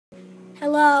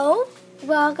Hello,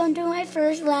 welcome to my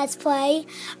first Let's Play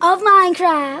of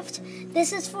Minecraft.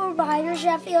 This is for Ryder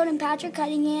Sheffield and Patrick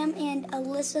Cunningham and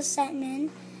Alyssa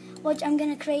Sentman, which I'm going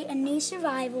to create a new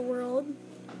survival world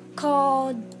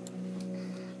called...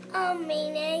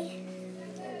 Mayday.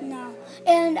 No.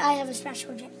 And I have a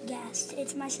special guest.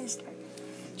 It's my sister.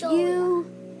 Julia.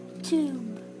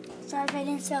 YouTube. Sorry if I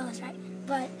didn't spell this right.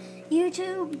 But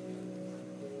YouTube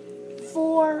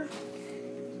for...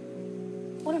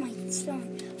 What am I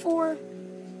spelling? For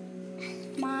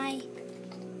my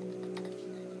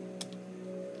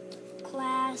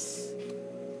class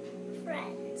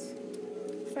Friends.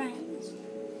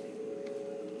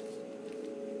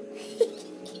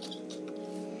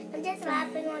 I'm just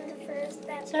laughing on the first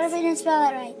episode. Sorry if I didn't spell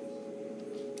that right.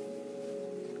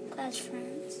 Class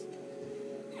friends.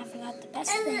 I forgot the best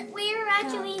thing. And we're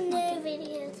actually new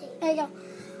videotape. There you go.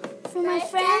 For my Right,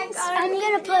 friends, Dad, I'm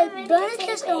going to put bonus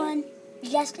kiss on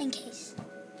just in case.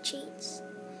 Cheats.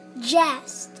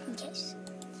 Just in case.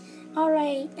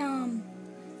 Alright,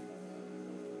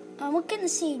 what can the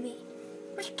seed be?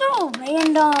 We're still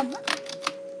random.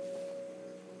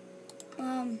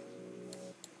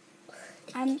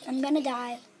 I'm gonna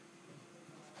die.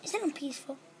 Is it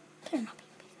unpeaceful? Better not be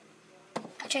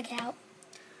unpeaceful. I'll check it out.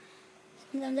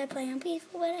 Sometimes I play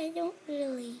unpeaceful, but I don't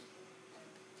really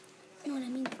know what I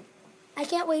mean. I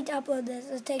can't wait to upload this.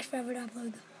 It takes forever to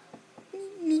upload.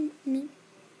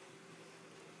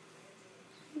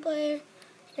 Player.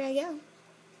 Here I go.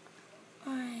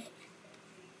 Alright.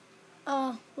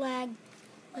 Oh, lag.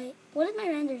 Wait, what is my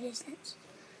render distance?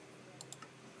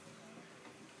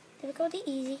 Difficulty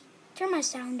easy. Turn my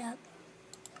sound up.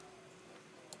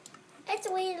 It's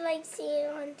weird like seeing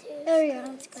on two. There we go,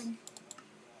 that's good.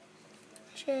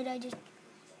 Should I just...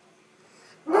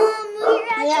 We're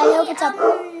actually, Yeah, I hope it's up.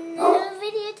 new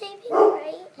videotaping,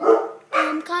 right?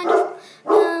 Kind of,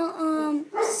 no,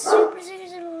 super.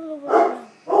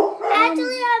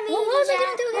 Actually, I mean, What was I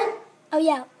gonna do again? Oh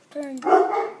yeah, turn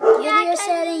video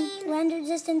setting, render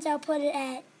distance. I'll put it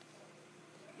at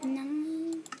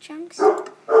 9 chunks. By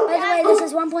the way, this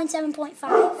is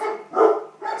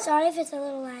 1.7.5. Sorry if it's a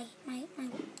little laggy.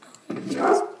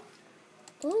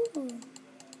 Ooh.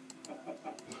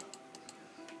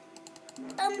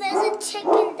 There's a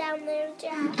chicken down there,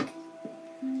 Jack.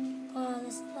 Oh,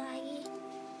 this is laggy.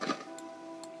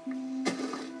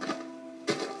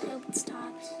 I hope it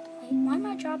stops. Wait, why am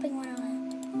I dropping where I am?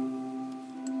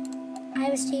 I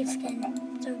have a Steve skin,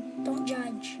 so don't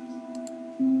judge.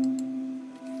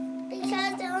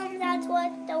 Because that's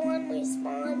what the one we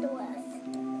spawned with.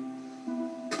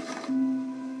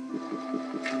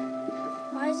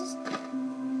 Why is this?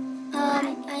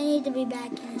 I need to be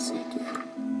back in a second.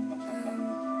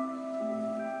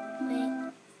 Wait.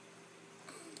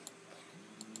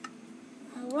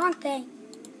 Wrong thing.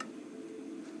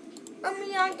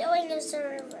 We aren't doing a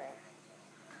server.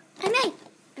 I made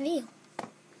a view.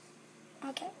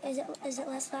 Okay, is it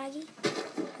less laggy?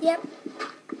 Yep.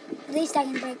 At least I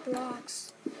can break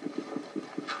blocks.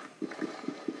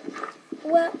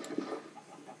 Well,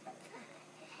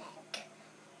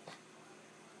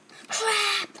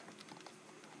 crap.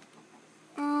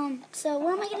 So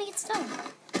where am I gonna get stone?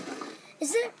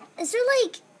 Is there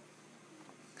like,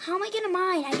 how am I gonna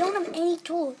mine? I don't have any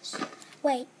tools.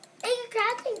 Wait. Make a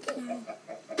crafting table.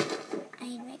 I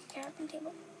need to make a crafting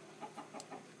table.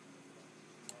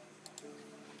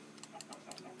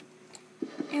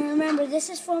 And remember, this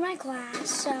is for my class,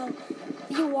 so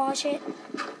if you watch it,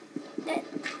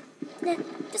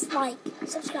 just like,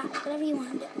 subscribe, whatever you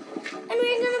want to do. And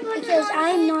we're gonna put Because it on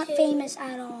I'm not YouTube. famous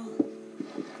at all.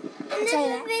 And tell you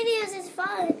then the that. videos is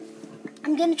fun.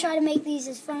 I'm going to try to make these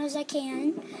as fun as I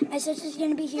can. My sister's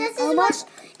going to be here This is almost,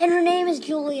 and her name is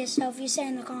Julia, so if you say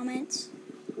in the comments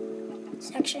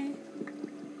section.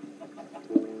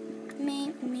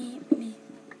 Me.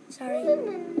 Sorry.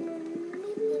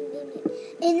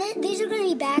 And then these are going to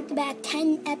be back-to-back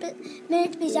 10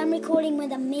 minutes because I'm recording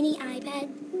with a mini iPad.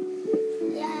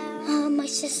 Yeah. My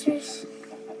sister's...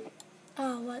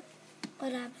 Oh, what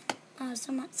happened? Oh,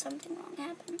 something wrong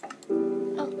happened.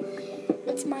 Oh,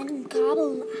 it's mine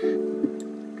cobble.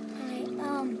 Alright,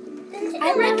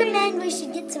 I recommend we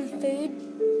should get some food.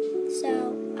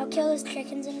 So, I'll kill those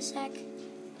chickens in a sec.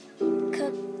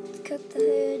 Cook the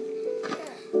food.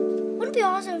 Wouldn't it be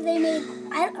awesome if they made...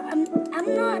 I'm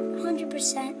not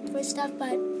 100% for stuff,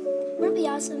 but wouldn't it be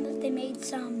awesome if they made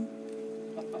some,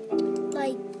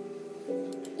 like,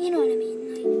 you know what I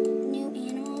mean, like, new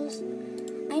animals?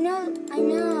 I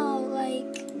know,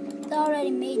 like, they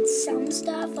already made some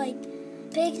stuff, like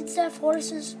pigs and stuff,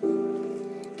 horses.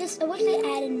 Just, I wish they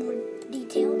added more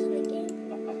detail to the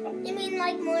game. You mean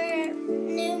like more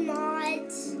new mods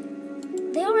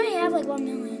like 1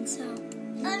 million, so.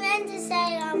 I meant to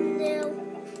say new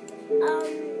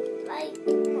like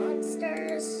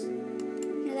monsters.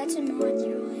 No, that's in mods,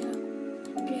 Julia.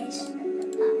 Grace.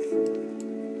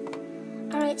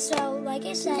 Alright, so like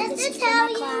I said, Just this to is for my tell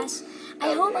you, class.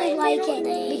 I hope my you like middle it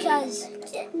name. because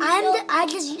I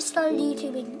just started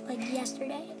YouTubing like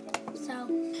yesterday, so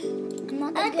I'm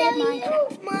not that I'll good tell at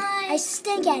Minecraft. you my I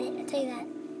stink at it. I'll tell you that.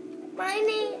 my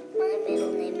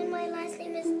middle name and my last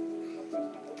name is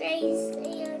Grace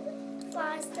and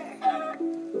Foster.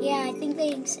 Yeah, I think they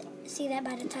can see that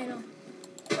by the title.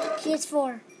 Kids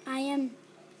 4. I am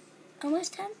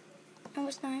almost 10,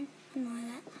 almost 9. I'm not like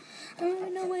that. I don't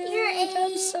even know where You're I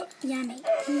am. 8. So yummy.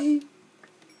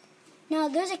 No,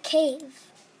 there's a cave.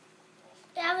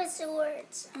 That was the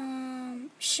words.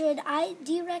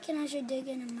 Do you reckon I should dig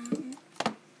in a mountain?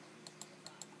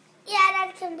 Yeah,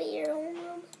 that can be your own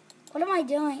room. What am I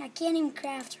doing? I can't even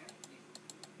craft.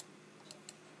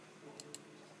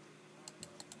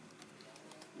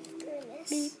 Goodness.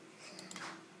 Beep.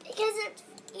 Because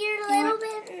you're a little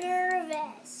bit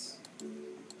nervous.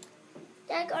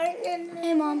 Jack, aren't you nervous?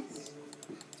 Hey, Mom.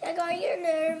 Jack, are you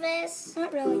nervous?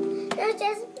 Not really. No,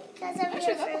 just because of Actually,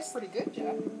 your that looks first. pretty good,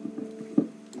 Jack.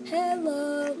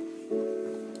 Hello.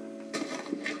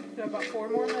 You have about 4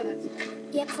 more minutes.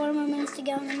 Yep, 4 more minutes to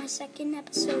go and then my second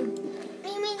episode.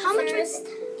 You mean How much first?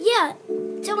 Yeah,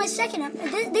 till my second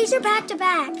episode. These are back to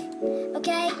back.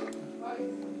 Okay?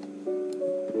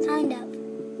 Kind of.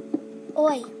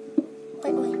 Oi.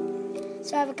 Wait.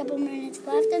 So I have a couple minutes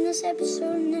left in this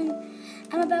episode and then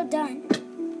I'm about done.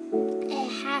 I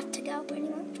have to go pretty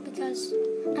much because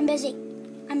I'm busy.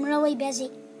 I'm really busy.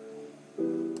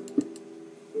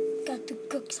 Got to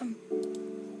cook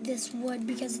this wood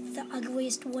because it's the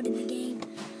ugliest wood in the game.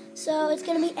 So it's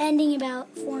gonna be ending about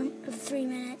 3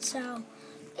 minutes. So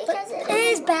but Because it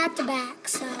is back to back,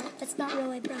 so that's not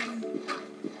really a problem.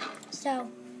 So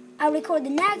I'll record the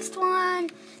next one,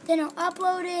 then I'll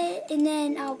upload it, and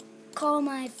then I'll call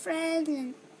my friends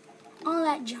and all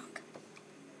that junk.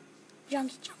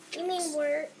 Junky junk. You mean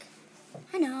work?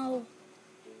 I know.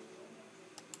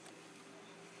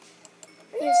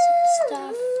 There's some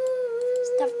stuff.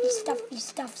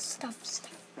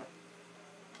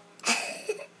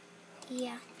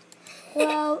 Yeah.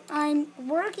 Well, I'm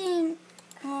working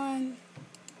on.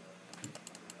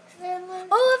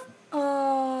 Oh.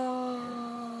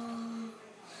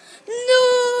 No!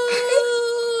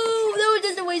 That was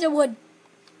just a waste of wood.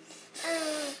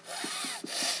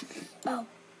 Oh.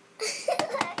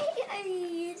 Are you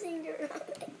using your own?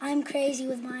 I'm crazy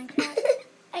with Minecraft.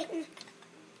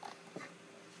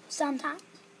 Sometimes.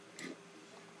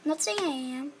 I'm not saying I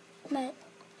am, but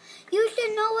you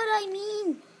should know what I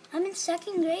mean. I'm in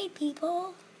 2nd grade,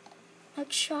 people. Like,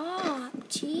 chop.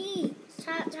 Jeez.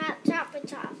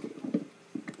 Chop.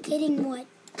 Kidding what?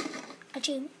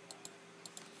 Achievement.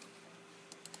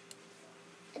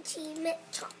 Achievement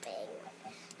chopping.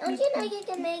 Don't you know you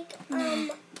can make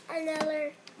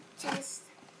another chest?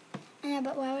 Yeah,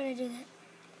 but why would I do that?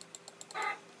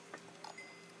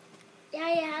 Yeah,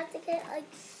 you have to get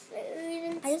like food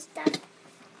and I just- stuff.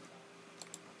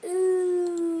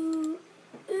 Ooh.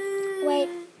 Wait.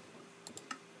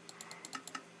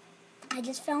 I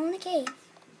just fell in the cave.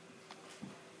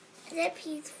 Is it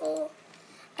peaceful?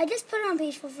 I just put it on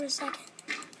peaceful for a second.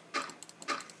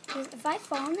 'Cause if I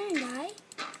fall in there and die,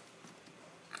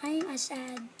 I'm a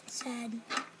sad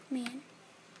man.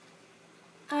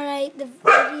 Alright, the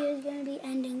video is going to be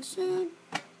ending soon.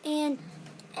 And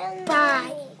And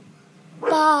bye.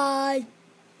 Bye.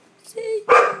 See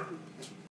you.